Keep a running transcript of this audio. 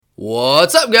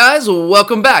What's up, guys?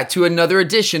 Welcome back to another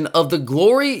edition of the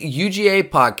Glory UGA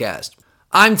podcast.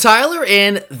 I'm Tyler,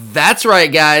 and that's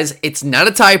right, guys. It's not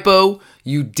a typo.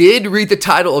 You did read the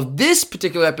title of this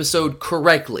particular episode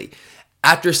correctly.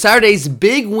 After Saturday's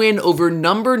big win over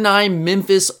number 9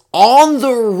 Memphis on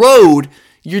the road,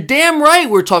 you're damn right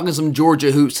we're talking some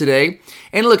Georgia hoops today.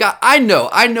 And look, I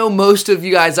know most of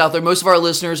you guys out there, most of our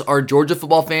listeners are Georgia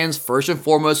football fans, first and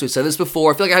foremost. We've said this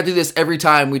before. I feel like I have to do this every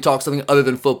time we talk something other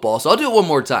than football, so I'll do it one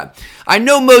more time. I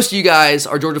know most of you guys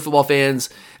are Georgia football fans,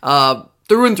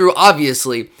 through and through,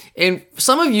 obviously. And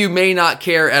some of you may not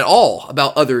care at all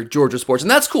about other Georgia sports, and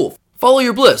that's cool. Follow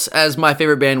your bliss, as my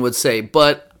favorite band would say.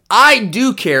 But I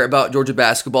do care about Georgia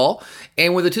basketball,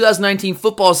 and with the 2019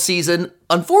 football season,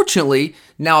 unfortunately,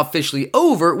 now officially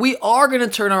over, we are going to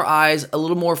turn our eyes a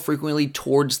little more frequently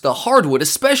towards the hardwood,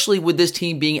 especially with this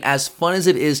team being as fun as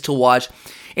it is to watch,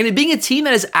 and it being a team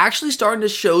that is actually starting to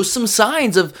show some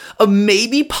signs of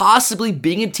maybe possibly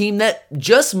being a team that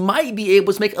just might be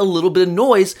able to make a little bit of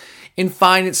noise and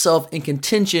find itself in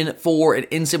contention for an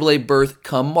NCAA berth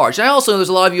come March. And I also know there's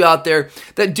a lot of you out there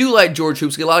that do like Georgia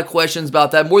hoops. Get a lot of questions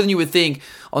about that, more than you would think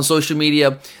on social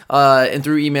media and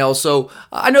through email. So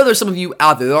I know there's some of you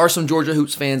out there. There are some Georgia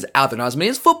hoops fans out there. Not as many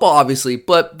as football, obviously,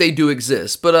 but they do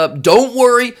exist. But don't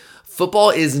worry. Football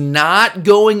is not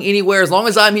going anywhere. As long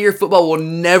as I'm here, football will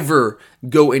never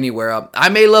go anywhere. I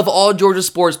may love all Georgia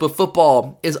sports, but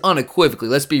football is unequivocally,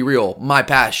 let's be real, my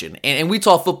passion. And we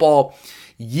talk football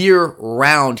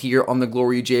year-round here on the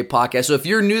Glory UGA podcast. So if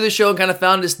you're new to the show and kind of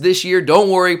found us this year, don't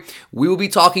worry. We will be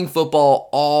talking football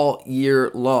all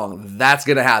year long. That's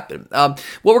going to happen. What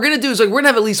we're going to do is we're going to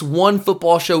have at least one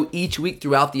football show each week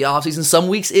throughout the offseason. Some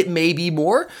weeks it may be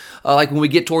more. Like when we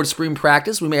get towards spring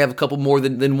practice, we may have a couple more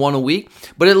than one a week,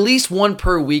 but at least one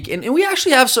per week. And we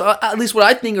actually have, at least what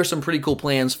I think are some pretty cool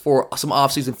plans for some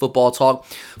offseason football talk.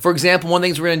 For example, one of the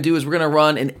things we're going to do is we're going to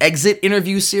run an exit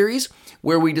interview series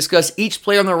where we discuss each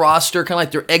player on the roster, kind of like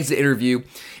their exit interview,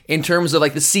 in terms of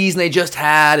like the season they just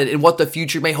had and what the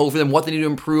future may hold for them, what they need to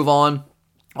improve on,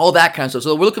 all that kind of stuff.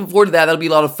 So we're looking forward to that. That'll be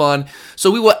a lot of fun.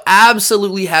 So we will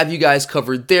absolutely have you guys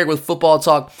covered there with football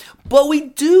talk. But we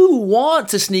do want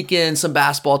to sneak in some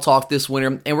basketball talk this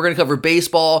winter, and we're going to cover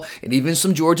baseball and even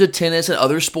some Georgia tennis and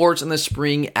other sports in the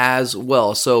spring as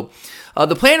well. So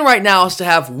the plan right now is to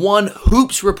have one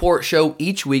Hoops Report show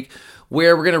each week,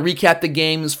 where we're going to recap the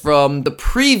games from the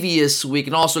previous week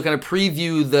and also kind of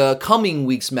preview the coming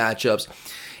week's matchups.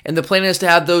 And the plan is to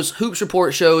have those Hoops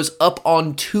Report shows up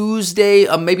on Tuesday,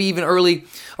 maybe even early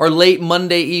or late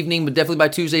Monday evening, but definitely by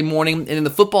Tuesday morning. And then the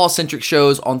football-centric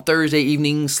shows on Thursday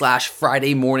evening /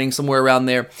 Friday morning, somewhere around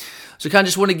there. So kind of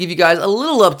just want to give you guys a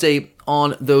little update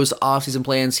on those offseason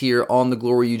plans here on the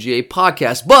Glory UGA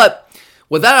podcast. But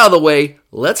with that out of the way,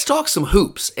 let's talk some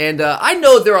hoops. And I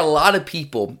know there are a lot of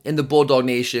people in the Bulldog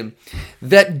Nation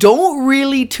that don't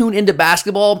really tune into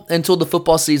basketball until the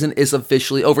football season is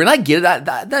officially over. And I get it.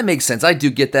 That makes sense. I do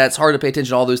get that. It's hard to pay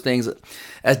attention to all those things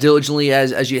as diligently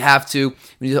as you have to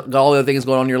when you've got all the other things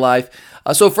going on in your life.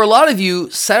 So for a lot of you,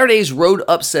 Saturday's road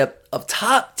upset of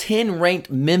top 10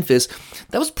 ranked Memphis,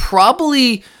 that was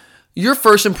probably your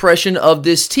first impression of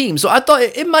this team. So I thought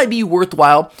it might be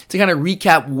worthwhile to kind of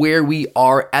recap where we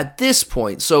are at this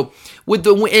point. So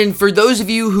and for those of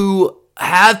you who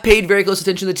have paid very close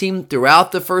attention to the team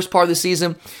throughout the first part of the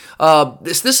season,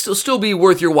 this will still be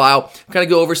worth your while. Kind of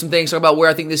go over some things, talk about where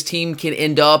I think this team can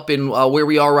end up and where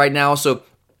we are right now. So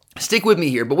stick with me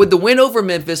here. But with the win over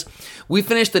Memphis, we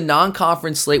finished the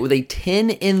non-conference slate with a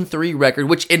 10-3 record,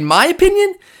 which in my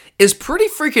opinion is pretty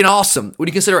freaking awesome when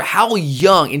you consider how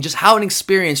young and just how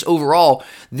inexperienced overall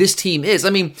this team is.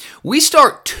 I mean, we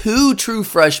start 2 true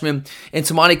freshmen in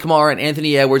Toumani Camara and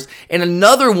Anthony Edwards, and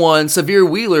another one, Sahvir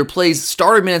Wheeler, plays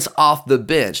starter minutes off the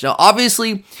bench. Now,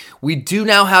 obviously, we do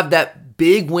now have that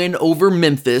big win over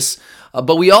Memphis,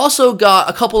 but we also got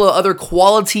a couple of other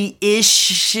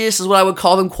quality-ish, is what I would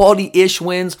call them, quality-ish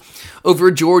wins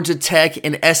over Georgia Tech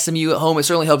and SMU at home. It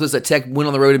certainly helps us that Tech went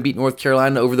on the road and beat North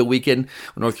Carolina over the weekend.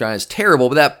 Well, North Carolina is terrible,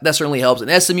 but that certainly helps.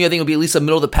 And SMU, I think, will be at least a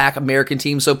middle-of-the-pack American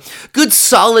team. So good,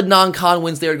 solid non-con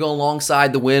wins there to go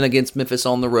alongside the win against Memphis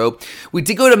on the road. We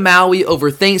did go to Maui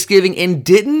over Thanksgiving and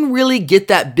didn't really get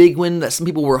that big win that some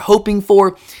people were hoping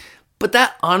for. But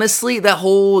that, honestly, that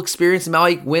whole experience in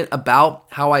Maui went about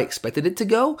how I expected it to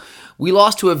go. We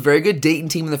lost to a very good Dayton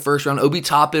team in the first round. Obi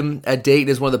Toppin at Dayton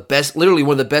is one of the best, literally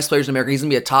one of the best players in America. He's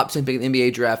going to be a top 10 pick in the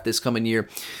NBA draft this coming year.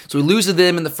 So we lose to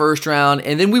them in the first round.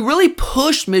 And then we really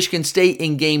pushed Michigan State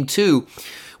in game 2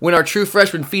 when our true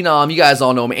freshman phenom, you guys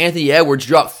all know him, Anthony Edwards,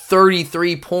 dropped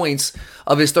 33 points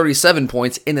of his 37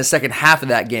 points in the second half of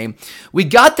that game. We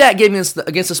got that game against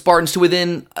the Spartans to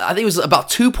within, I think it was about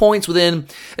 2 points within,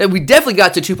 and we definitely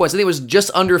got to 2 points. I think it was just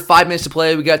under 5 minutes to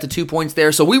play. We got to 2 points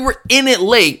there. So we were in it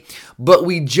late, but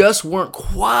we just weren't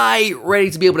quite ready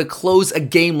to be able to close a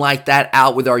game like that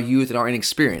out with our youth and our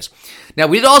inexperience. Now,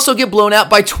 we did also get blown out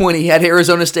by 20 at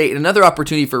Arizona State, and another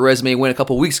opportunity for a resume win a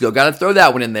couple weeks ago. Got to throw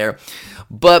that one in there.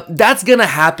 But that's going to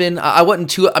happen.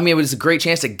 It was a great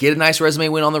chance to get a nice resume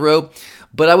win on the road,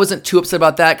 but I wasn't too upset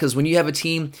about that because when you have a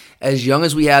team as young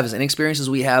as we have, as inexperienced as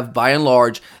we have, by and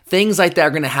large, things like that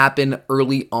are going to happen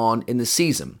early on in the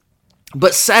season.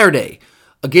 But Saturday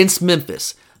against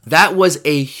Memphis, that was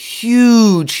a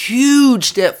huge, huge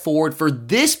step forward for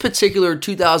this particular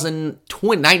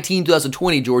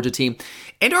 2019-2020 Georgia team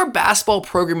and our basketball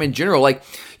program in general. Like,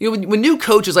 when new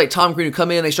coaches like Tom Green come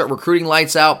in, they start recruiting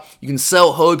lights out. You can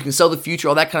sell hope, you can sell the future,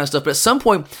 all that kind of stuff. But at some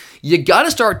point, you got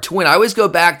to start to win. I always go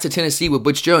back to Tennessee with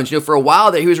Butch Jones. For a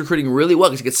while there, he was recruiting really well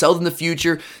because he could sell them the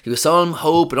future. He was selling them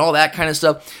hope and all that kind of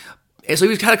stuff. And so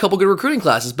he's had a couple good recruiting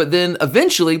classes. But then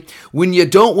eventually, when you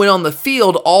don't win on the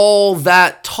field, all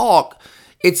that talk,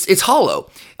 it's hollow.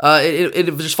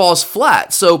 It just falls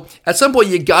flat. So at some point,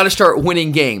 you got to start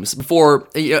winning games before,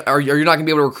 or you're not going to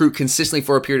be able to recruit consistently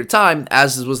for a period of time,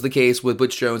 as was the case with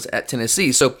Butch Jones at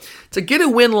Tennessee. So to get a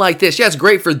win like this, yeah, it's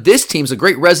great for this team. It's a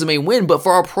great resume win, but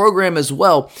for our program as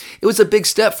well, it was a big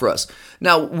step for us.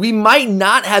 Now, we might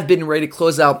not have been ready to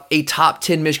close out a top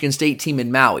 10 Michigan State team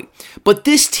in Maui, but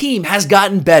this team has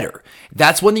gotten better.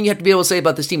 That's one thing you have to be able to say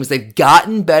about this team is they've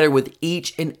gotten better with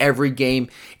each and every game.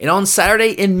 And on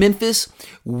Saturday in Memphis,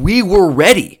 we were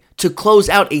ready to close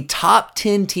out a top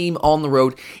 10 team on the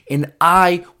road, and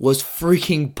I was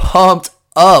freaking pumped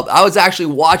up. I was actually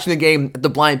watching the game at the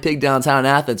Blind Pig downtown in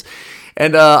Athens,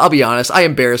 and I'll be honest, I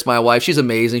embarrassed my wife. She's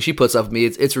amazing. She puts up with me.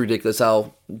 It's ridiculous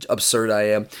how absurd I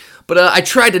am. But I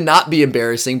tried to not be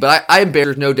embarrassing, but I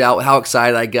embarrassed, no doubt, how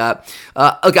excited I got.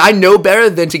 Look, I know better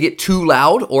than to get too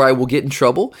loud or I will get in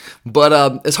trouble.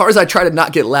 But as hard as I try to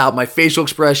not get loud, my facial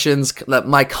expressions,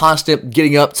 my constant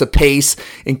getting up to pace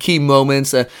in key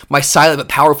moments, my silent but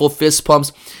powerful fist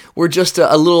pumps were just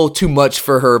a little too much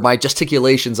for her. My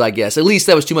gesticulations, I guess. At least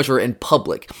that was too much for her in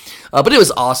public. But it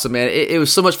was awesome, man. It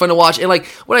was so much fun to watch. And like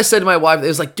what I said to my wife, it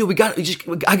was like, dude,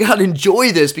 I got to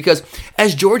enjoy this because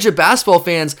as Georgia basketball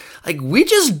fans, like we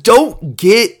just don't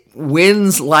get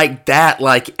wins like that,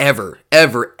 like ever.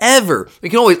 We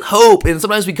can always hope, and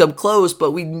sometimes we come close,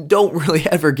 but we don't really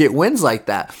ever get wins like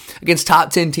that against top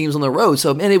 10 teams on the road.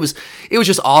 So, man, it was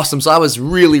just awesome. So I was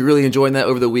really, really enjoying that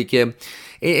over the weekend.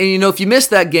 And if you missed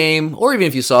that game, or even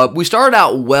if you saw it, we started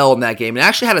out well in that game and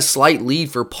actually had a slight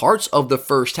lead for parts of the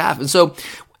first half. And so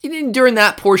during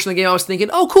that portion of the game, I was thinking,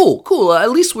 oh, cool.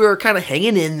 At least we're kind of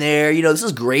hanging in there. This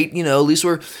is great. At least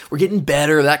we're getting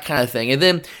better, that kind of thing. And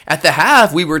then at the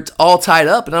half, we were all tied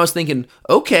up, and I was thinking,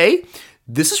 okay,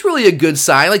 this is really a good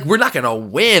sign. Like, we're not going to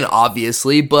win,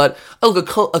 obviously, but a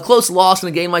close loss in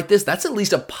a game like this, that's at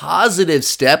least a positive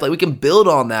step. Like, we can build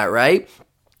on that, right?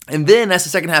 And then as the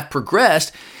second half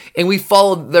progressed, and we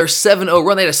followed their 7-0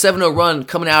 run, they had a 7-0 run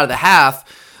coming out of the half.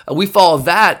 We followed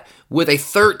that with a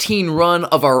 13 run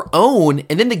of our own,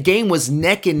 and then the game was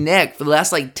neck and neck for the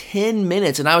last 10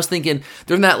 minutes. And I was thinking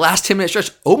during that last 10-minute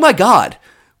stretch, oh my God,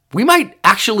 we might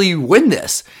actually win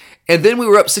this. And then we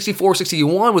were up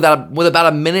 64-61 with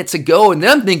about a minute to go, and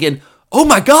then I'm thinking, oh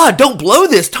my God, don't blow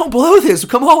this, come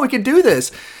on, we can do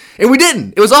this. And we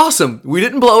didn't. It was awesome. We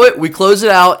didn't blow it. We closed it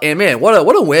out. And man, what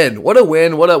a win.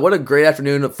 What a great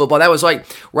afternoon of football. That was right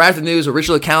after the news of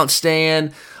Richard LeCounte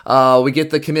staying. We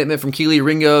get the commitment from Keely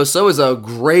Ringo. So it was a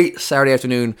great Saturday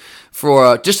afternoon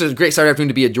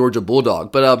to be a Georgia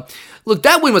Bulldog. But look,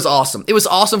 that win was awesome. It was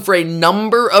awesome for a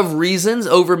number of reasons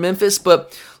over Memphis,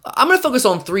 but I'm going to focus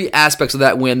on three aspects of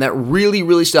that win that really,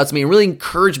 really stood out to me and really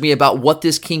encouraged me about what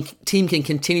this team can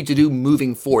continue to do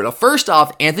moving forward. Now, first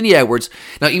off, Anthony Edwards.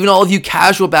 Now, even all of you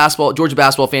casual Georgia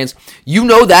basketball fans, you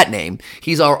know that name.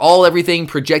 He's our all-everything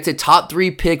projected top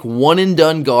 3 pick,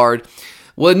 one-and-done guard.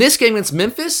 Well, in this game against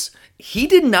Memphis, he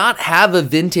did not have a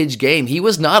vintage game. He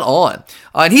was not on.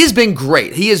 And he has been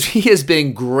great. He has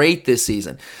been great this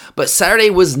season. But Saturday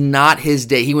was not his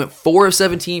day. He went 4 of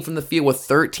 17 from the field with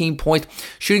 13 points,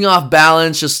 shooting off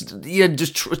balance, just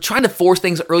trying to force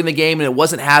things early in the game, and it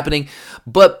wasn't happening.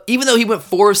 But even though he went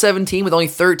 4 of 17 with only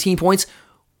 13 points,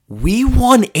 we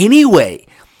won anyway.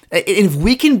 And if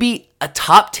we can beat a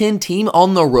top 10 team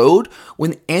on the road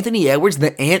when Anthony Edwards,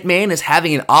 the Ant-Man, is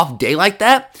having an off day like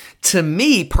that, to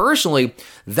me personally,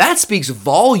 that speaks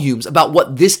volumes about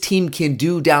what this team can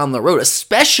do down the road,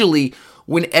 especially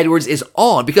when Edwards is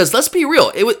on. Because let's be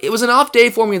real, it was an off day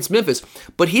for him against Memphis,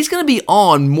 but he's going to be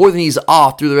on more than he's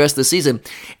off through the rest of the season.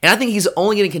 And I think he's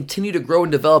only going to continue to grow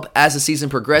and develop as the season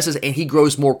progresses and he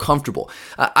grows more comfortable.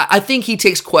 I think he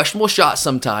takes questionable shots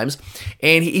sometimes,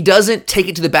 and he doesn't take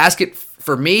it to the basket.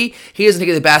 For me, he doesn't take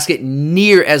it to the basket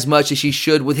near as much as he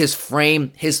should with his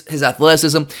frame, his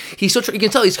athleticism. He's still, you can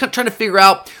tell he's kind of trying to figure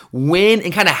out when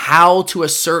and kind of how to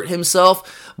assert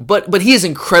himself. But he is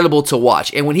incredible to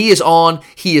watch. And when he is on,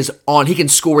 he is on. He can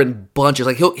score in bunches.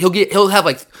 Like he'll have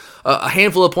like a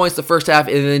handful of points the first half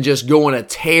and then just go on a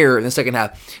tear in the second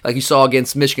half, like you saw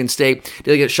against Michigan State.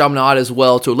 Did get Chaminade as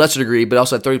well to a lesser degree, but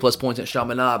also had 30 plus points at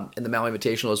Chaminade in the Maui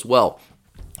Invitational as well.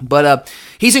 But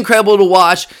he's incredible to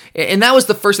watch, and that was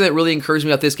the first thing that really encouraged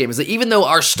me about this game, is that even though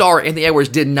our star, Anthony Edwards,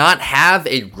 did not have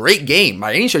a great game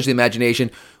by any stretch of the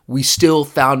imagination, we still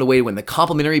found a way to win. The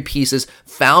complementary pieces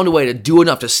found a way to do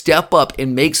enough to step up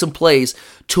and make some plays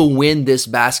to win this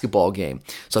basketball game.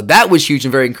 So that was huge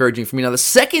and very encouraging for me. Now, the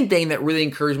second thing that really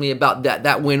encouraged me about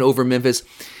that win over Memphis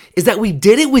is that we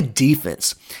did it with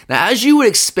defense. Now, as you would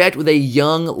expect with a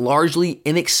young, largely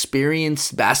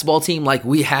inexperienced basketball team like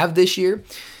we have this year,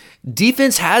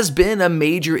 defense has been a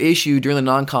major issue during the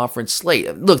non-conference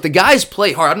slate. Look, the guys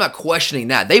play hard. I'm not questioning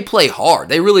that. They play hard.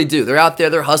 They really do. They're out there.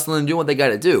 They're hustling and doing what they got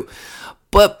to do.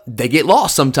 But they get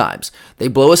lost sometimes. They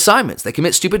blow assignments. They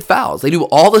commit stupid fouls. They do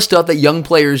all the stuff that young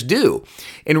players do.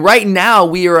 And right now,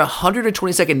 we are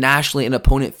 122nd nationally in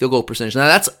opponent field goal percentage. Now,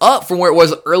 that's up from where it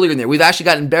was earlier in the year. We've actually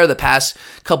gotten better the past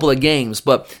couple of games,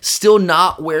 but still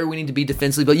not where we need to be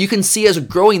defensively. But you can see us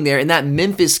growing there, and that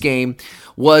Memphis game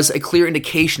was a clear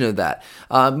indication of that.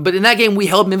 But in that game, we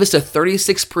held Memphis to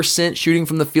 36% shooting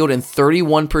from the field and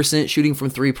 31% shooting from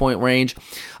three-point range.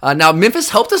 Now, Memphis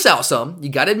helped us out some. You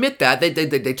got to admit that.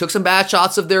 They took some bad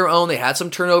shots of their own. They had some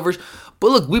turnovers.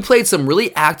 But look, we played some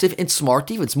really active and smart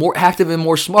defense, more active and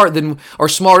more smart than, or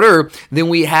smarter than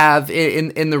we have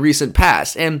in the recent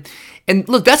past. And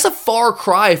look, that's a far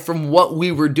cry from what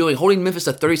we were doing. Holding Memphis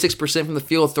at 36% from the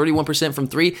field, 31% from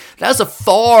three. That's a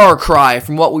far cry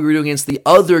from what we were doing against the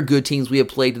other good teams we have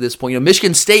played to this point. You know,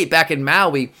 Michigan State back in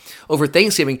Maui over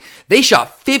Thanksgiving, they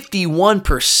shot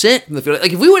 51% from the field.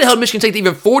 Like, if we would have held Michigan State to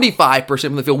even 45%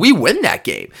 from the field, we win that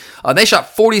game. They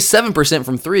shot 47%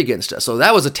 from three against us. So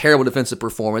that was a terrible defensive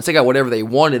performance. They got whatever they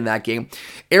wanted in that game.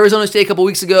 Arizona State a couple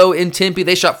weeks ago in Tempe,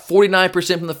 they shot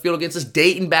 49% from the field against us.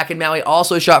 Dayton back in Maui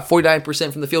also shot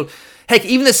 49% from the field. Heck,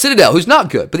 even the Citadel, who's not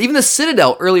good, but even the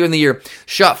Citadel earlier in the year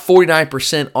shot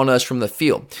 49% on us from the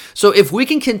field. So if we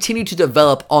can continue to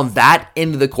develop on that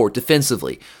end of the court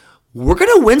defensively, we're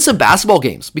going to win some basketball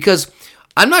games, because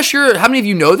I'm not sure how many of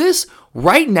you know this.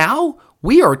 Right now,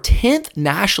 we are 10th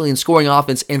nationally in scoring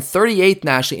offense and 38th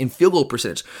nationally in field goal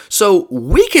percentage. So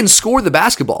we can score the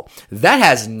basketball. That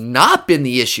has not been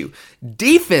the issue.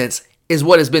 Defense is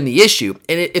what has been the issue.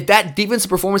 And if that defensive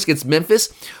performance against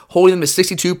Memphis, holding them to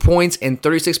 62 points and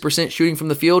 36% shooting from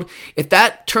the field, if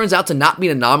that turns out to not be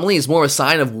an anomaly, is more of a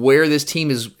sign of where this team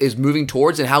is moving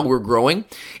towards and how we're growing,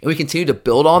 and we continue to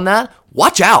build on that,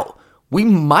 watch out. We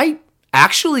might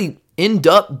actually end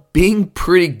up being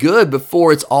pretty good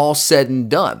before it's all said and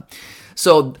done.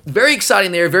 So very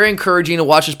exciting there, very encouraging to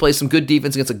watch us play some good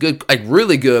defense against a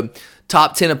really good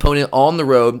top 10 opponent on the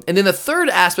road. And then the third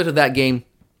aspect of that game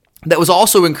that was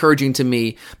also encouraging to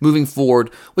me moving forward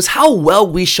was how well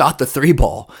we shot the three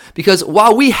ball. Because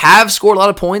while we have scored a lot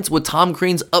of points with Tom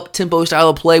Crean's up-tempo style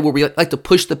of play where we like to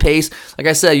push the pace, like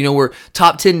I said, we're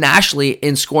top 10 nationally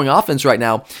in scoring offense right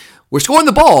now. We're scoring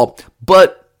the ball,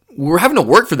 but we're having to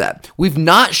work for that. We've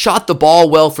not shot the ball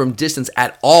well from distance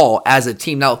at all as a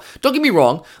team. Now, don't get me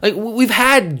wrong. Like, we've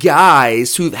had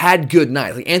guys who've had good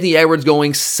nights. Like Anthony Edwards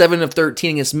going 7 of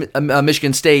 13 against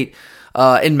Michigan State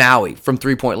in Maui from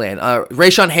three-point land.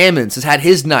 Rayshawn Hammonds has had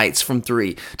his nights from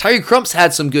three. Tyree Crump's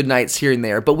had some good nights here and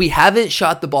there, but we haven't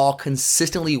shot the ball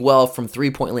consistently well from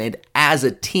three-point land as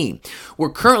a team.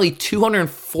 We're currently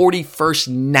 241st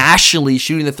nationally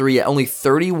shooting the three at only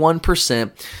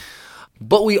 31%.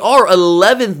 But we are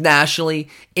 11th nationally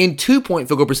in two-point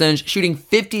field goal percentage, shooting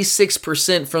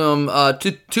 56% from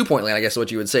two-point land, I guess is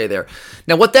what you would say there.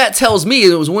 Now, what that tells me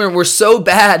is we're so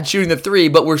bad shooting the three,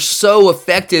 but we're so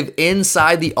effective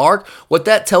inside the arc. What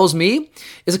that tells me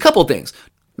is a couple things.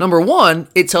 Number one,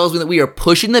 it tells me that we are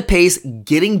pushing the pace,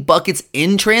 getting buckets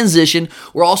in transition.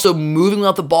 We're also moving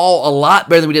off the ball a lot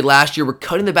better than we did last year. We're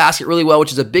cutting the basket really well,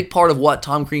 which is a big part of what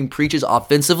Tom Crean preaches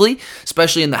offensively,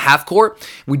 especially in the half court.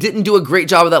 We didn't do a great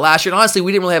job of that last year. And honestly,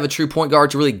 we didn't really have a true point guard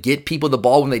to really get people the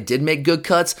ball when they did make good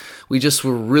cuts. We just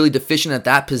were really deficient at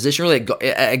that position, really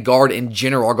at guard in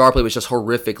general. Our guard play was just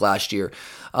horrific last year.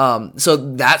 So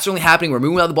that's certainly happening. We're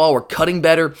moving out the ball. We're cutting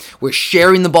better. We're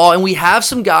sharing the ball. And we have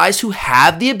some guys who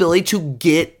have the ability to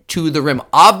get to the rim.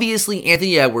 Obviously,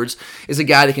 Anthony Edwards is a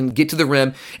guy that can get to the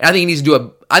rim. And I think he needs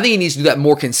to do that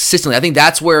more consistently. I think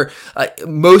that's where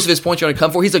most of his points are going to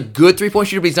come for. He's a good three-point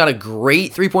shooter, but he's not a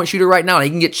great three-point shooter right now. And he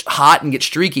can get hot and get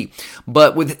streaky.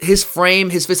 But with his frame,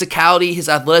 his physicality, his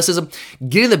athleticism,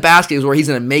 getting the basket is where he's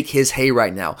going to make his hay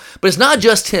right now. But it's not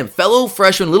just him. Fellow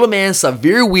freshman, little man,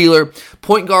 Sahvir Wheeler,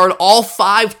 point guard, all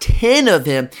 5'10" of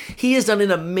him. He has done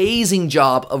an amazing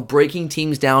job of breaking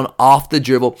teams down off the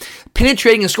dribble,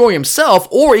 penetrating and scoring himself,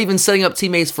 or even setting up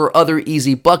teammates for other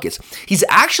easy buckets. He's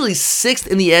actually 6th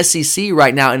in the SEC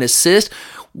right now in assists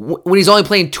when he's only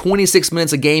playing 26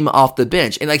 minutes a game off the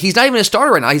bench. And he's not even a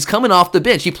starter right now. He's coming off the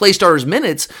bench. He plays starters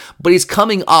minutes, but he's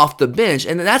coming off the bench.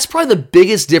 And that's probably the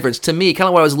biggest difference to me, kind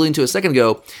of what I was alluding to a second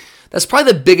ago. That's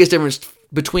probably the biggest difference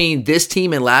between this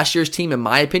team and last year's team, in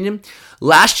my opinion.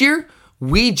 Last year,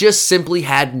 we just simply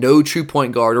had no true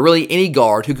point guard, or really any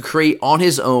guard who could create on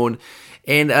his own.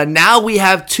 And now we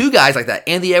have two guys like that,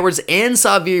 Anthony Edwards and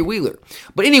Sahvir Wheeler.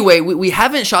 But anyway, we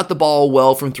haven't shot the ball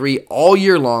well from three all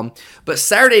year long. But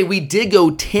Saturday, we did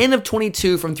go 10 of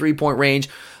 22 from three-point range,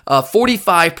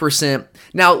 45%.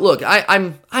 Now, look,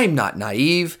 I'm not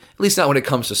naive, at least not when it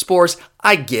comes to sports.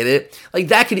 I get it.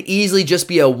 That could easily just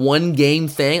be a one-game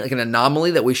thing, like an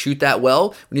anomaly that we shoot that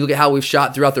well when you look at how we've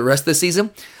shot throughout the rest of the season.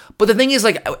 But the thing is,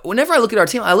 whenever I look at our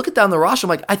team, I look at down the roster, I'm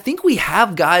like, I think we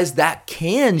have guys that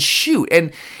can shoot.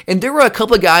 And there were a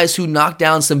couple of guys who knocked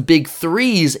down some big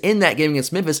threes in that game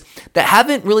against Memphis that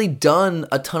haven't really done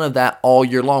a ton of that all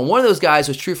year long. One of those guys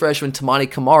was true freshman Toumani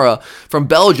Camara from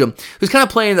Belgium, who's kind of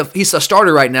playing he's a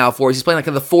starter right now for us. He's playing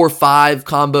the 4-5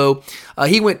 combo.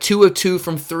 He went 2 of 2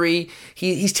 from three.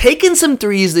 He's taken some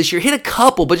threes this year, hit a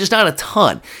couple, but just not a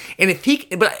ton. And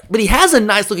but he has a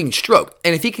nice looking stroke.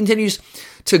 And if he continues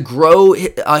to grow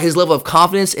his level of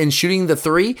confidence in shooting the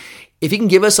three, if he can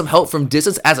give us some help from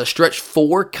distance as a stretch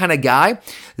 4 kind of guy,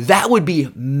 that would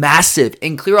be massive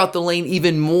and clear out the lane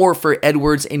even more for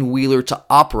Edwards and Wheeler to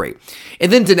operate.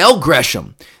 And then Donnell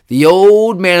Gresham, the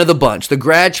old man of the bunch, the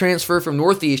grad transfer from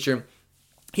Northeastern.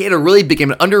 He had a really big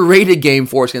game, an underrated game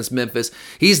for us against Memphis.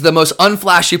 He's the most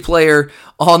unflashy player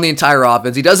on the entire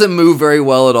offense. He doesn't move very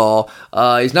well at all.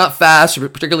 He's not fast or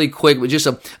particularly quick, but just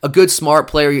a good, smart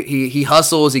player. He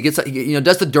hustles. He gets,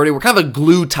 does the dirty work. Kind of a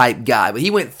glue type guy. But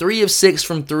he went 3 of 6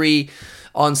 from three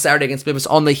on Saturday against Memphis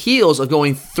on the heels of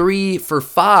going 3 for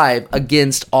 5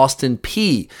 against Austin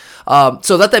Peay.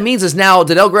 So what that means is now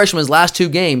Donnell Gresham, his last 2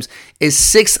 games, is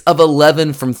 6 of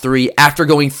 11 from 3 after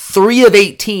going 3 of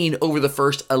 18 over the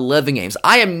first 11 games.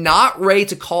 I am not ready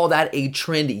to call that a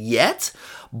trend yet,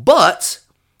 but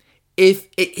if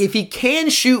he can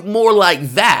shoot more like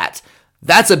that,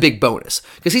 that's a big bonus,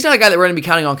 because he's not a guy that we're going to be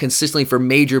counting on consistently for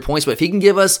major points. But if he can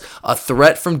give us a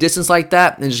threat from distance like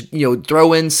that and just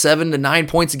throw in 7 to 9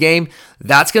 points a game,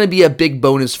 that's going to be a big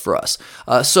bonus for us.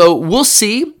 So we'll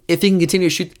see if he can continue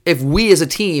to shoot. If we as a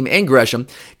team and Gresham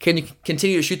can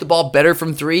continue to shoot the ball better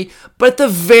from 3. But at the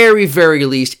very, very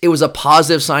least, it was a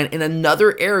positive sign in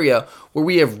another area where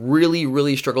we have really,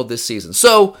 really struggled this season.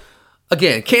 So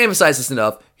again, can't emphasize this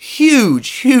enough.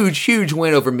 Huge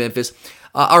win over Memphis.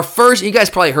 Our first, you guys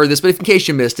probably heard this, but in case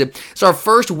you missed it, it's our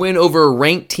first win over a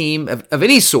ranked team of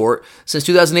any sort since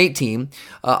 2018,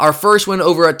 our first win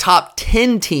over a top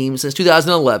 10 team since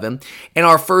 2011, and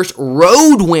our first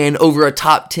road win over a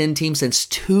top 10 team since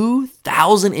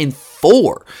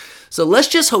 2004. So let's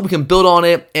just hope we can build on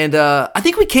it, and I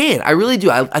think we can. I really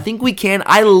do. I think we can.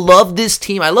 I love this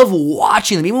team. I love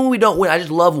watching them. Even when we don't win, I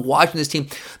just love watching this team.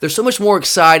 They're so much more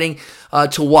exciting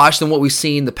to watch than what we've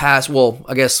seen the past,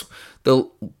 the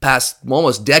past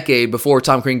almost decade before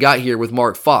Tom Crean got here with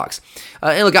Mark Fox.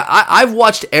 And look, I've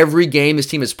watched every game this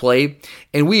team has played,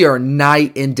 and we are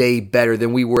night and day better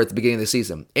than we were at the beginning of the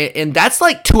season. And that's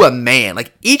to a man.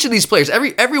 Each of these players,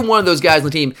 every one of those guys on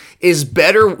the team is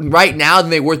better right now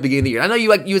than they were at the beginning of the year. I know you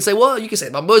would say, well, you can say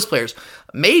about most players.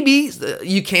 Maybe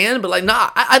you can, but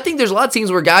I think there's a lot of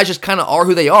teams where guys just kind of are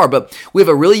who they are. But we have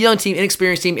a really young team,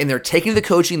 inexperienced team, and they're taking the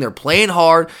coaching, they're playing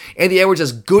hard. Anthony Edwards,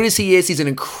 as good as he is, he's an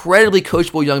incredibly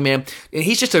coachable young man, and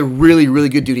he's just a really, really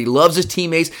good dude. He loves his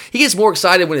teammates. He gets more more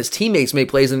excited when his teammates make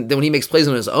plays than when he makes plays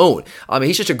on his own. I mean,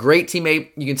 he's such a great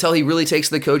teammate. You can tell he really takes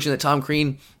the coaching that Tom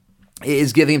Crean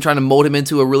is giving him, trying to mold him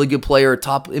into a really good player, a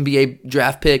top NBA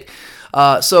draft pick.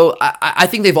 So I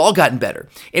think they've all gotten better.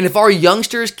 And if our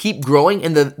youngsters keep growing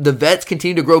and the vets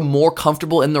continue to grow more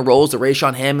comfortable in the roles, the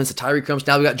Rayshawn Hammonds, the Tyree Crumps,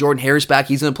 now we got Jordan Harris back.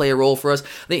 He's going to play a role for us.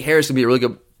 I think Harris can be a really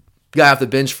good guy off the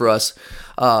bench for us.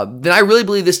 Then I really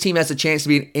believe this team has a chance to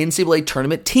be an NCAA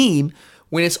tournament team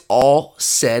when it's all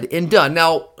said and done.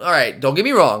 Now, all right, don't get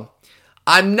me wrong.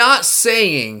 I'm not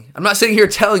sitting here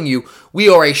telling you we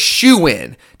are a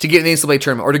shoo-in to get in the NCAA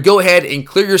tournament or to go ahead and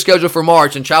clear your schedule for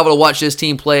March and travel to watch this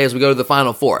team play as we go to the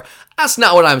Final Four. That's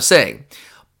not what I'm saying.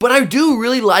 But I do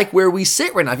really like where we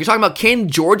sit right now. If you're talking about can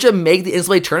Georgia make the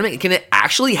NCAA tournament, can it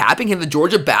actually happen? Can the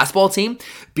Georgia basketball team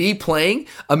be playing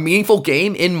a meaningful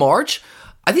game in March?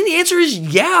 I think the answer is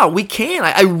yeah, we can.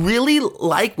 I really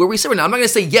like where we sit right now. I'm not going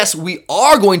to say yes, we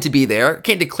are going to be there. I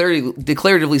can't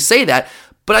declaratively say that.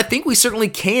 But I think we certainly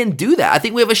can do that. I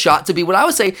think we have a shot to be, what I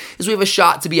would say is we have a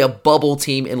shot to be a bubble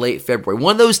team in late February.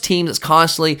 One of those teams that's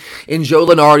constantly in Joe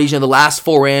Lunardi's, the last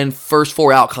four in, first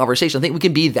four out conversation. I think we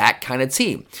can be that kind of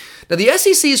team. Now, the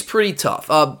SEC is pretty tough,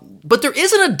 but there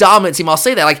isn't a dominant team. I'll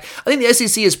say that. I think the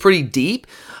SEC is pretty deep,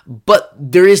 but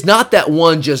there is not that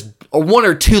one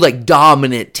or two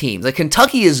dominant teams.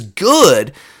 Kentucky is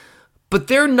good, but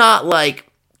they're not like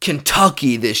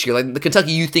Kentucky this year. Like the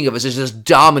Kentucky you think of as this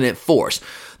dominant force.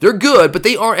 They're good, but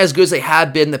they aren't as good as they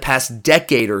have been the past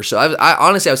decade or so. I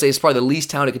honestly would say it's probably the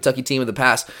least talented Kentucky team of the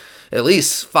past at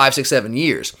least 5, 6, 7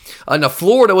 years. Now,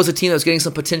 Florida was a team that was getting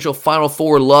some potential Final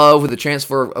Four love with the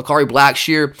transfer of Akari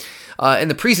Blackshear. In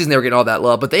the preseason, they were getting all that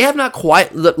love, but they have not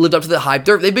quite lived up to the hype.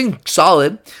 They've been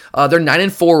solid. They're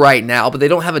 9-4 right now, but they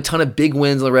don't have a ton of big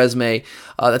wins on the resume.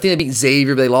 I think they beat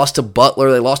Xavier, but they lost to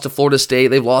Butler. They lost to Florida State.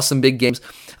 They've lost some big games.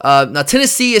 Now,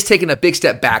 Tennessee has taken a big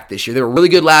step back this year. They were really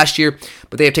good last year,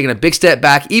 but they have taken a big step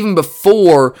back even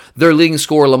before their leading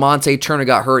scorer, Lamonte Turner,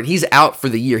 got hurt. He's out for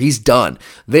the year. He's done.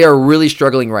 They are really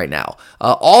struggling right now.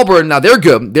 Auburn, now they're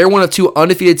good. They're one of two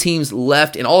undefeated teams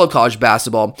left in all of college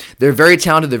basketball. They're very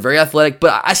talented. They're very athletic,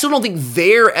 but I still don't think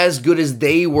they're as good as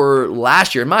they were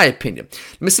last year, in my opinion.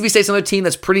 Mississippi State's another team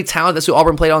that's pretty talented. That's who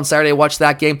Auburn played on Saturday. I watched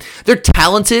that game. They're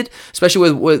talented,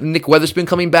 especially with Nick Weatherspoon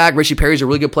coming back. Richie Perry's a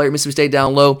really good player at Mississippi State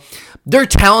down low. They're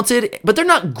talented, but they're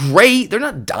not great. They're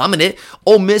not dominant.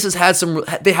 Ole Miss have some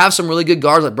really good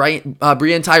guards. Like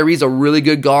Breann Tyree's a really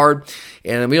good guard.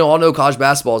 And we all know college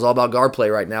basketball is all about guard play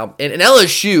right now. And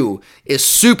LSU is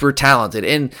super talented.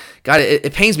 And God,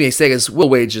 it pains me to say because Will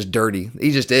Wade's just dirty.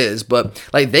 He just is. But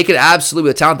they could absolutely,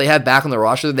 with the talent they have back on the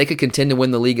roster, they could contend to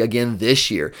win the league again this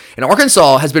year. And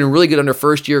Arkansas has been really good under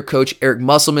first-year coach Eric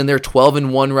Musselman. They're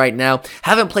 12-1 right now.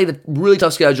 Haven't played a really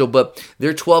tough schedule, but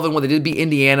they're 12-1. They did beat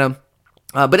Indiana.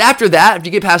 But after that, if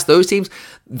you get past those teams,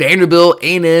 Vanderbilt,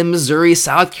 A&M, Missouri,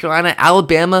 South Carolina,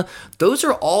 Alabama, those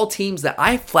are all teams that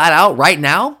I flat out right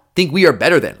now think we are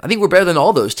better than. I think we're better than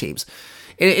all those teams.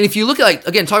 And if you look at,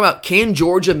 again, talking about can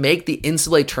Georgia make the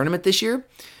NCAA tournament this year?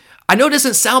 I know it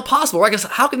doesn't sound possible, right?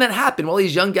 How can that happen? Well,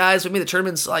 these young guys made the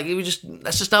tournaments,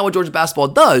 that's just not what Georgia basketball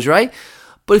does, right?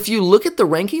 But if you look at the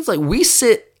rankings, we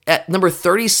sit at number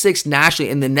 36 nationally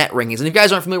in the net rankings. And if you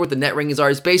guys aren't familiar with what the net rankings are,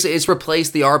 it's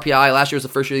replaced the RPI. Last year was the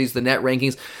first year they used the net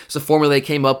rankings. It's a formula they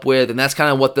came up with, and that's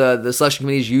kind of what the selection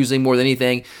committee is using more than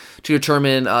anything to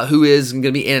determine who is going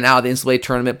to be in and out of the NCAA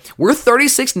tournament. We're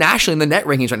 36 nationally in the net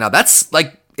rankings right now. That's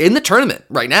in the tournament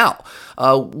right now.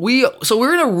 We're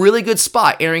in a really good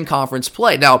spot entering conference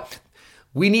play. Now,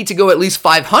 we need to go at least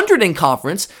 500 in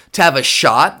conference to have a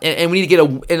shot, and we need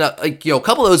to get a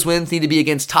couple of those wins need to be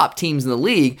against top teams in the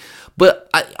league. But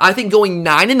I think going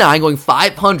 9-9, going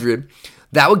 500,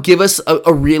 that would give us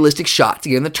a realistic shot to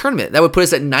get in the tournament. That would put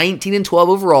us at 19-12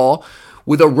 overall,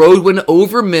 with a road win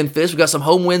over Memphis. We've got some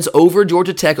home wins over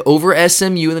Georgia Tech, over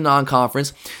SMU in the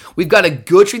non-conference. We've got a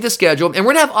good strength of schedule, and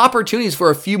we're going to have opportunities for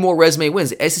a few more resume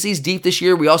wins. The SEC's deep this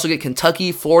year. We also get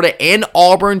Kentucky, Florida, and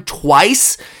Auburn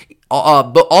twice.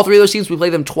 But all three of those teams, we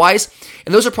play them twice,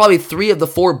 and those are probably three of the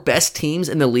four best teams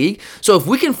in the league. So if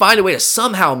we can find a way to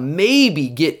somehow maybe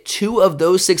get 2 of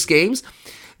those 6 games,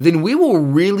 then we will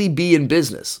really be in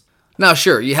business. Now,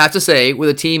 sure, you have to say, with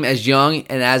a team as young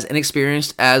and as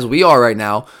inexperienced as we are right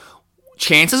now,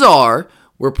 chances are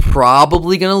we're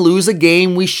probably going to lose a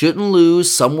game we shouldn't lose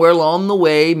somewhere along the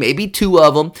way, maybe 2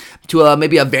 of them, to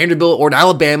maybe a Vanderbilt or an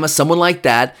Alabama, someone like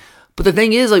that. But the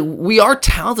thing is, we are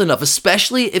talented enough,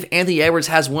 especially if Anthony Edwards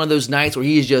has one of those nights where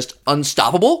he is just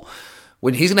unstoppable.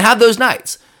 When he's going to have those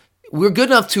nights, we're good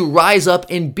enough to rise up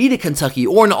and beat a Kentucky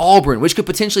or an Auburn, which could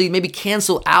potentially maybe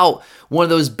cancel out one of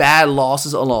those bad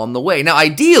losses along the way. Now,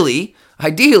 ideally,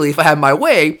 if I had my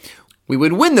way, we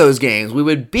would win those games. We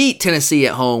would beat Tennessee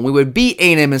at home. We would beat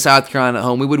A&M and South Carolina at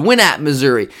home. We would win at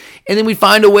Missouri. And then we'd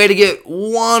find a way to get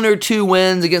 1 or 2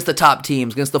 wins against the top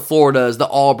teams, against the Floridas, the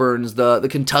Auburns, the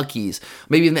Kentuckys,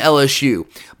 maybe even the LSU.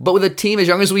 But with a team as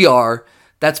young as we are,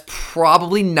 that's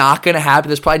probably not going to happen.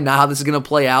 That's probably not how this is going to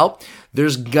play out.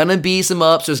 There's going to be some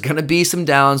ups. There's going to be some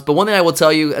downs. But one thing I will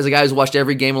tell you, as a guy who's watched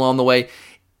every game along the way,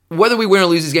 whether we win or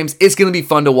lose these games, it's going to be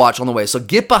fun to watch on the way. So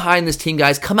get behind this team,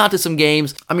 guys. Come out to some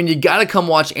games. I mean, you got to come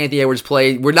watch Anthony Edwards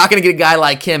play. We're not going to get a guy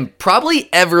like him probably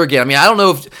ever again. I mean, I don't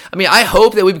know I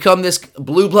hope that we become this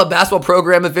blue blood basketball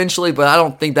program eventually, but I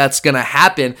don't think that's going to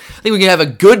happen. I think we can have a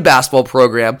good basketball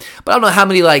program, but I don't know how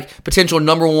many potential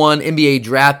number 1 NBA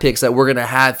draft picks that we're going to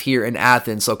have here in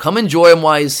Athens. So come enjoy them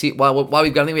while we've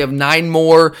got, I think we have 9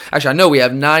 more. Actually, I know we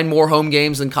have 9 more home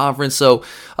games in conference. So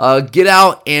get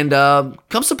out and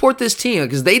come support this team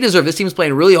because they deserve. This team's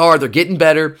playing really hard. They're getting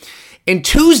better. And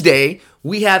Tuesday,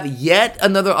 we have yet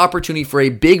another opportunity for a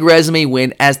big resume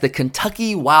win as the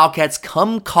Kentucky Wildcats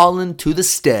come calling to the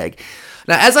Steg.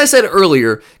 Now, as I said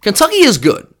earlier, Kentucky is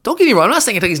good. Don't get me wrong. I'm not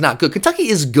saying Kentucky's not good. Kentucky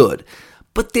is good,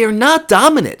 but they're not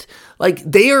dominant.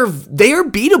 They are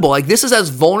beatable. This is as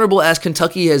vulnerable as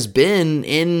Kentucky has been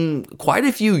in quite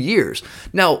a few years.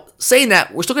 Now, saying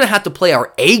that, we're still going to have to play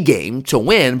our A game to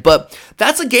win, but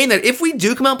that's a game that if we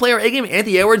do come out and play our A game,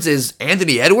 Anthony Edwards is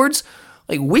Anthony Edwards,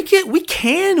 we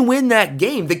can win that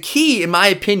game. The key, in my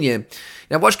opinion,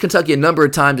 and I've watched Kentucky a number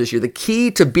of times this year, the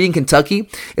key to beating Kentucky,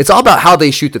 it's all about how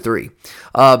they shoot the three.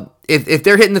 If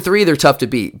they're hitting the three, they're tough to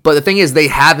beat. But the thing is, they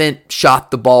haven't shot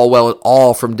the ball well at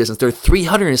all from distance. They're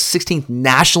 316th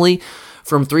nationally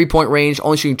from three-point range,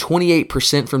 only shooting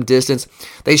 28% from distance.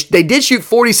 They did shoot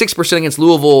 46% against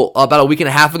Louisville about a week and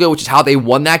a half ago, which is how they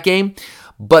won that game.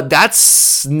 But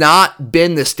that's not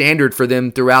been the standard for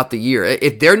them throughout the year.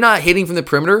 If they're not hitting from the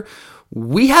perimeter,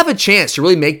 we have a chance to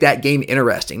really make that game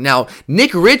interesting. Now,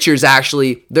 Nick Richards,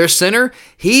 actually, their center,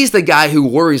 he's the guy who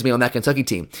worries me on that Kentucky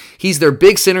team. He's their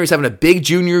big center. He's having a big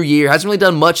junior year. Hasn't really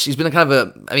done much. He's been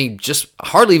just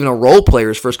hardly even a role player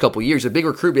his first couple of years. A big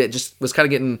recruit, but just was kind of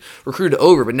getting recruited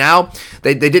over. But now,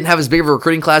 they didn't have as big of a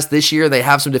recruiting class this year. They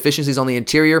have some deficiencies on the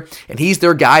interior, and he's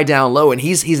their guy down low. And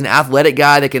he's an athletic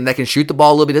guy that can shoot the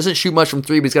ball a little bit. He doesn't shoot much from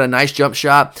three, but he's got a nice jump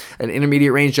shot, an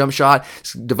intermediate range jump shot.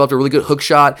 He's developed a really good hook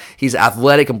shot. He's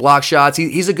athletic and block shots.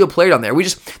 He's a good player down there.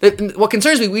 What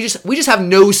concerns me, we just have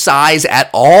no size at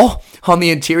all on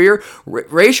the interior.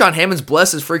 Rayshawn Hammond's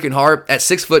bless his freaking heart at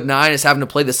 6'9" is having to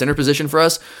play the center position for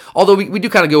us. Although we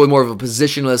do kind of go with more of a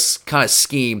positionless kind of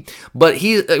scheme. But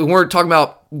when we're talking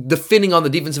about defending on the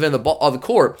defensive end of the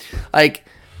court,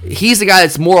 he's the guy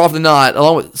that's more often than not,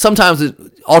 along with sometimes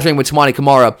alternating with Tamani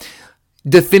Kamara,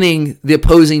 defending the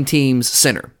opposing team's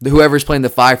center, whoever's playing the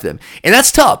five for them. And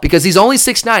that's tough because he's only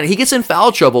 6'9", and he gets in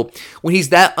foul trouble when he's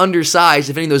that undersized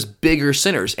defending those bigger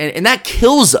centers. And that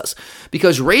kills us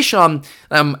because Rayshawn,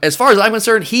 as far as I'm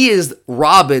concerned, he is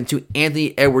Robin to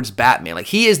Anthony Edwards' Batman.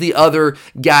 He is the other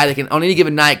guy that can, on any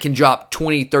given night, can drop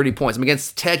 20, 30 points.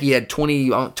 Against Tech, he had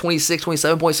 26,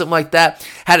 27 points, something like that.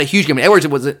 Had a huge game. Edwards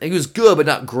he was good, but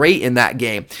not great in that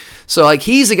game. So,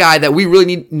 he's a guy that we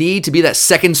really need to be that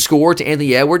second scorer to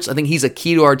Anthony Edwards. I think he's a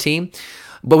key to our team.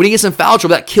 But when he gets in foul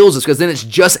trouble, that kills us because then it's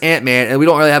just Ant-Man, and we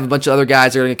don't really have a bunch of other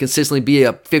guys that are going to consistently be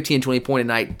a 15,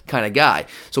 20-point-a-night kind of guy.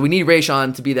 So we need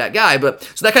Rayshawn to be that guy.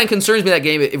 So that kind of concerns me, that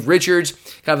game. If Richards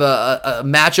kind of a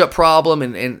matchup problem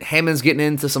and Hammond's getting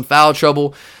into some foul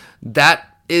trouble,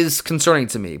 that is concerning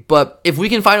to me. But if we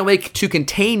can find a way to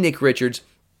contain Nick Richards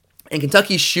and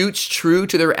Kentucky shoots true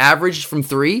to their average from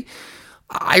three,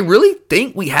 I really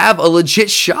think we have a legit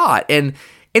shot. And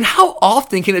how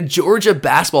often can a Georgia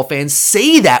basketball fan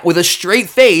say that with a straight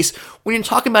face when you're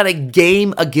talking about a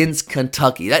game against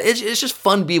Kentucky? It's just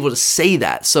fun to be able to say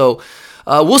that. So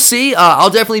we'll see. I'll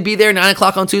definitely be there 9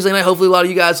 o'clock on Tuesday night. Hopefully a lot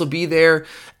of you guys will be there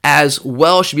as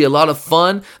well. Should be a lot of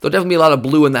fun. There'll definitely be a lot of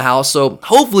blue in the house. So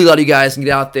hopefully a lot of you guys can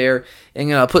get out there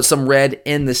and put some red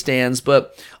in the stands.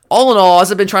 But all in all,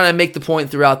 as I've been trying to make the point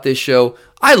throughout this show,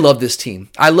 I love this team.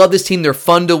 They're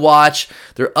fun to watch.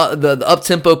 They're the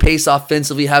up-tempo pace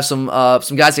offensively. Have some guys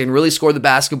that can really score the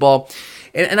basketball.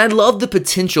 And I love the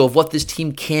potential of what this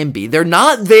team can be. They're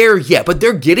not there yet, but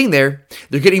they're getting there.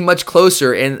 They're getting much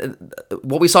closer. And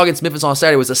what we saw against Memphis on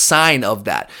Saturday was a sign of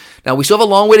that. Now, we still have a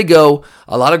long way to go,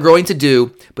 a lot of growing to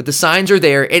do, but the signs are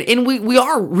there. And we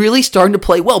are really starting to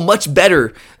play well, much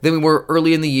better than we were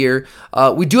early in the year.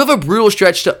 We do have a brutal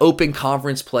stretch to open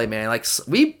conference play, man.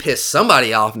 We pissed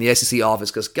somebody off in the SEC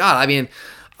office because, God,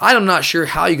 I'm not sure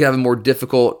how you could have a more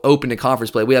difficult open to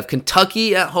conference play. We have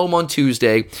Kentucky at home on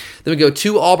Tuesday. Then we go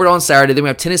to Auburn on Saturday. Then we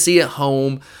have Tennessee at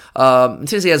home.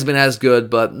 Tennessee hasn't been as good,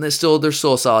 but they're still a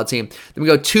solid team. Then we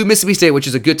go to Mississippi State, which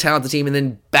is a good talented team, and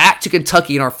then back to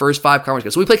Kentucky in our first 5 conference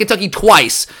games. So we play Kentucky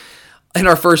twice in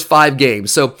our first 5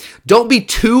 games. So don't be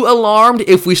too alarmed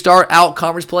if we start out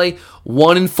conference play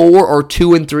 1-4 or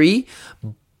 2-3.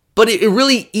 But it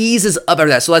really eases up after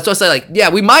that. So that's why I say,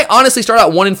 we might honestly start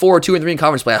out 1-4 or 2-3 in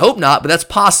conference play. I hope not, but that's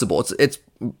possible. It's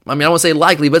I don't want to say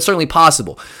likely, but it's certainly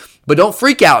possible. But don't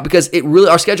freak out because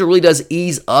our schedule really does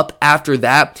ease up after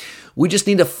that. We just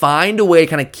need to find a way to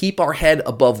kind of keep our head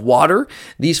above water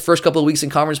these first couple of weeks in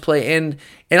conference play. And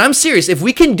I'm serious. If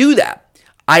we can do that,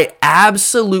 I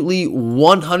absolutely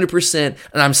 100%,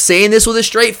 and I'm saying this with a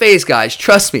straight face, guys,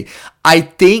 trust me, I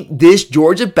think this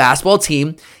Georgia basketball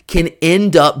team can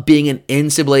end up being an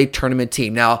NCAA tournament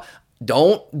team. Now,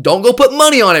 don't go put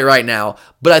money on it right now,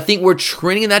 but I think we're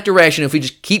trending in that direction if we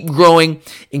just keep growing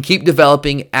and keep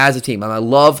developing as a team. And I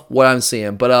love what I'm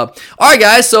seeing. But all right,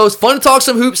 guys, so it's fun to talk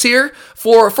some hoops here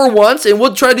for once, and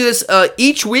we'll try to do this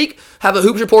each week. Have a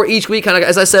hoops report each week, kind of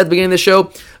as I said at the beginning of the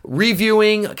show,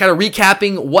 reviewing, kind of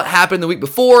recapping what happened the week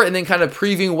before, and then kind of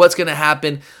previewing what's going to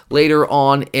happen later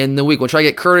on in the week. We'll try to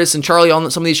get Curtis and Charlie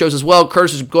on some of these shows as well.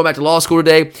 Curtis is going back to law school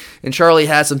today, and Charlie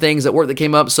has some things at work that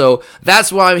came up, so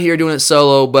that's why I'm here doing it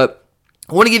solo. But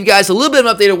I want to give you guys a little bit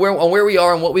of an update on where we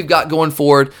are and what we've got going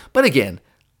forward. But again,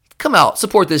 come out,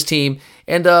 support this team,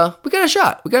 and we got a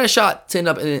shot. We got a shot to end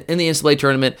up in the NCAA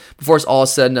tournament before it's all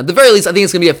said and done. At the very least, I think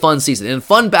it's going to be a fun season. And a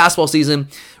fun basketball season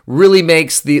really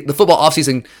makes the football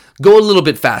offseason go a little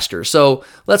bit faster. So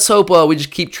let's hope we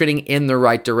just keep trending in the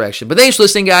right direction. But thanks for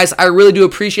listening, guys. I really do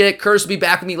appreciate it. Curtis will be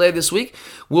back with me later this week.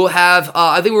 We'll have,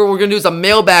 I think what we're going to do is a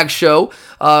mailbag show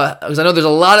because I know there's a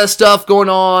lot of stuff going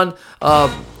on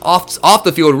off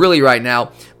the field really right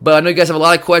now. But I know you guys have a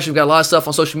lot of questions. We've got a lot of stuff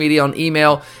on social media, on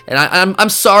email. And I'm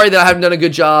sorry that I haven't done a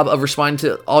good job of responding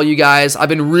to all you guys. I've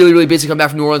been really, really busy coming back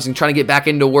from New Orleans and trying to get back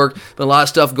into work. Been a lot of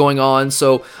stuff going on.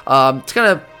 So to kind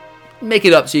of make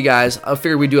it up to you guys, I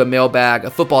figured we'd do a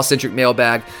football-centric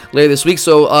mailbag later this week.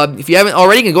 So if you haven't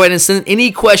already, you can go ahead and send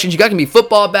any questions you got. It can be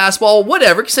football, basketball,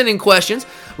 whatever. Send in questions,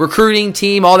 recruiting,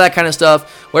 team, all that kind of stuff.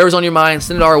 Whatever's on your mind,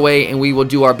 send it our way, and we will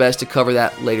do our best to cover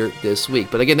that later this week.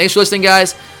 But again, thanks for listening,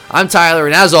 guys. I'm Tyler,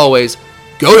 and as always,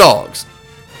 go Dogs!